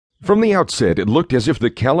From the outset, it looked as if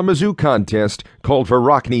the Kalamazoo contest called for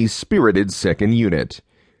Rockney's spirited second unit.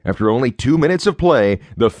 After only 2 minutes of play,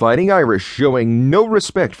 the Fighting Irish, showing no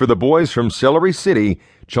respect for the boys from Celery City,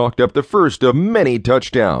 chalked up the first of many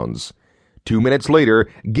touchdowns. 2 minutes later,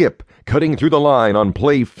 Gip, cutting through the line on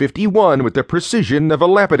play 51 with the precision of a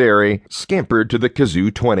lapidary, scampered to the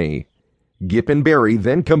Kazoo 20. Gip and Barry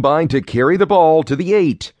then combined to carry the ball to the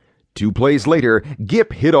 8. 2 plays later,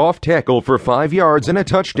 Gip hit off tackle for 5 yards and a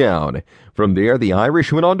touchdown. From there, the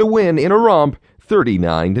Irish went on to win in a romp,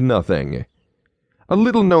 39-0. A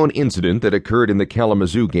little-known incident that occurred in the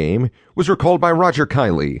Kalamazoo game was recalled by Roger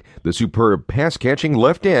Kiley, the superb pass-catching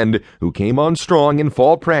left end who came on strong in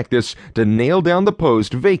fall practice to nail down the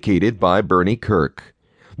post vacated by Bernie Kirk.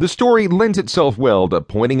 The story lends itself well to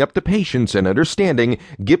pointing up the patience and understanding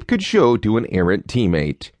Gip could show to an errant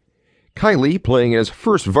teammate. Kiley, playing his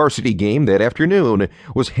first varsity game that afternoon,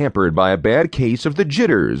 was hampered by a bad case of the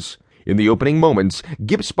jitters. In the opening moments,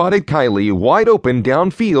 Gip spotted Kiley wide open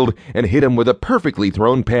downfield and hit him with a perfectly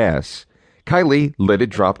thrown pass. Kiley let it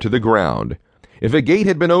drop to the ground. "If a gate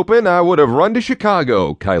had been open, I would have run to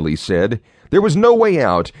Chicago," Kiley said. "There was no way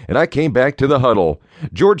out, and I came back to the huddle.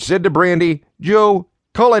 George said to Brandy, 'Joe,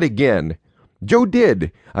 call it again.' Joe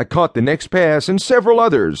did. I caught the next pass and several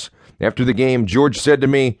others. After the game, George said to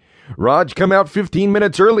me, 'Raj, come out 15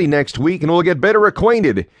 minutes early next week and we'll get better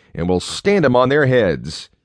acquainted, and we'll stand 'em on their heads.'"